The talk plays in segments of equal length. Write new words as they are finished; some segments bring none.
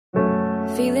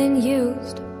feeling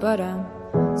used, but I'm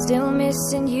still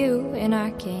missing you, and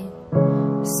I can't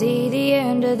see the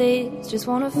end of this. Just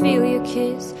wanna feel your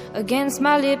kiss against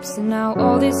my lips, and now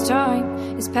all this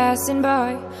time is passing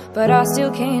by, but I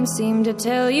still can't seem to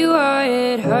tell you why.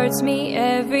 It hurts me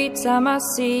every time I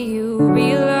see you,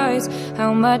 realize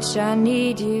how much I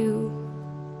need you.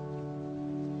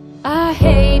 I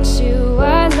hate you,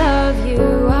 I love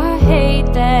you, I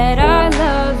hate that I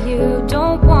love you.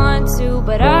 Don't want to,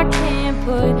 but I can't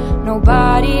put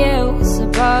nobody else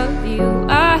above you.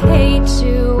 I hate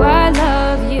you, I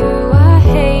love you, I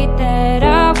hate that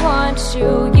I want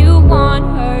you. You want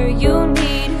her, you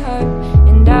need her,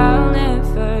 and I'll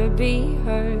never be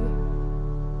her.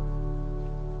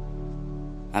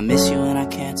 I miss you when I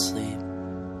can't sleep,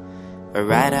 or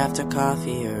right after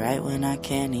coffee, or right when I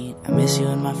can't eat. I miss you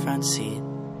in my front seat.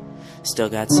 Still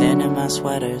got sand in my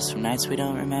sweaters from nights we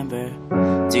don't remember.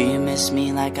 Do you miss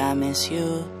me like I miss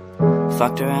you?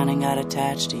 Fucked around and got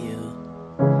attached to you.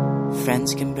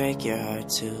 Friends can break your heart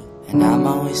too, and I'm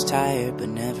always tired but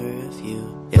never of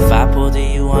you. If I pulled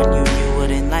a you on you, you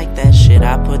wouldn't like that shit.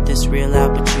 I put this real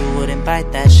out but you wouldn't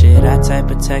bite that shit. I type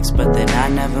a text but then I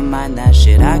never mind that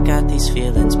shit. I got these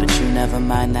feelings but you never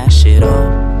mind that shit.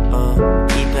 Oh,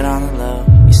 keep it on the low.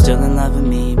 You still in love with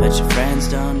me but your friends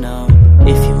don't know.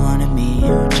 If you wanted me,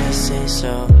 you would just say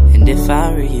so. And if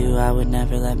I were you, I would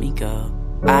never let me go.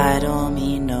 I don't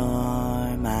mean no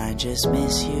harm, I just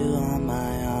miss you on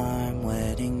my arm.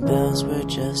 Wedding bells were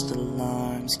just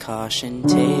alarms, caution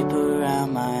tape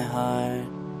around my heart.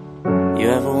 You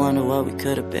ever wonder what we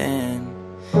could have been?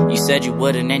 You said you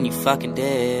wouldn't and you fucking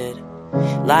did.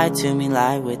 Lie to me,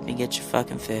 lie with me, get your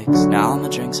fucking fix. Now all my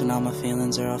drinks and all my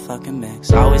feelings are all fucking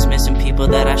mixed. Always missing people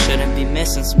that I shouldn't be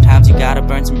missing. Sometimes you gotta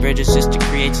burn some bridges just to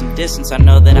create some distance. I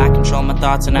know that I control my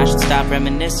thoughts and I should stop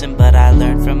reminiscing, but I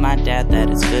learned from my dad that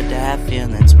it's good to have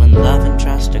feelings when love and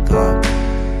trust are gone.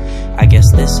 I guess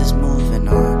this is moving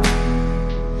on.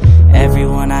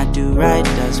 Everyone I do right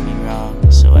does me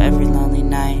wrong, so every lonely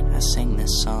night I sing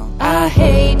this song. I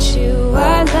hate you,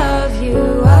 I love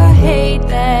you, I hate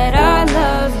that I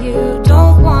love you.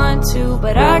 Don't want to,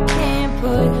 but I can't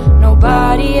put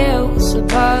nobody else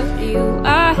above you.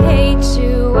 I hate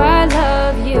you, I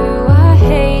love you, I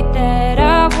hate that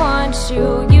I want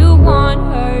you. You want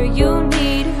her, you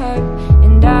need her,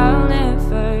 and I'll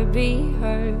never be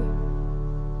her.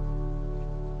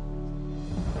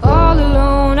 All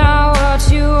alone I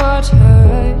watch you watch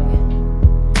her,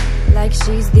 like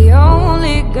she's the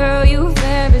only girl you've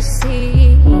ever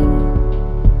seen.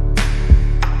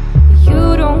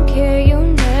 You don't care, you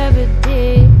never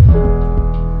did.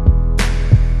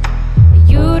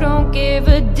 You don't give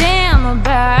a damn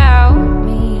about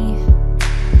me.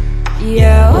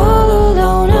 Yeah, all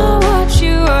alone I watch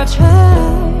you watch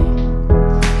her.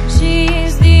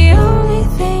 She's the only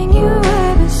thing you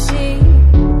ever see.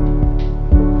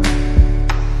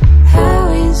 How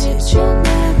is it you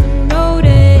never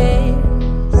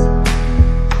notice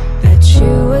that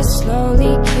you were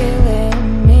slowly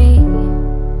killing me?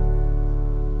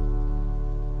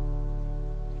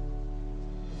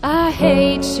 I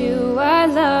hate you, I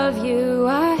love you,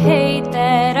 I hate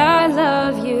that I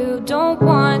love you. Don't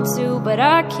want to, but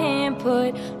I can't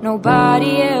put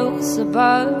nobody else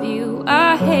above you.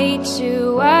 I hate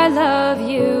you, I love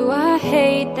you, I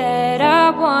hate that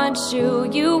I want you.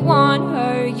 You want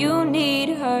her, you need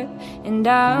her, and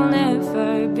I'll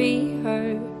never be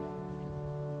her.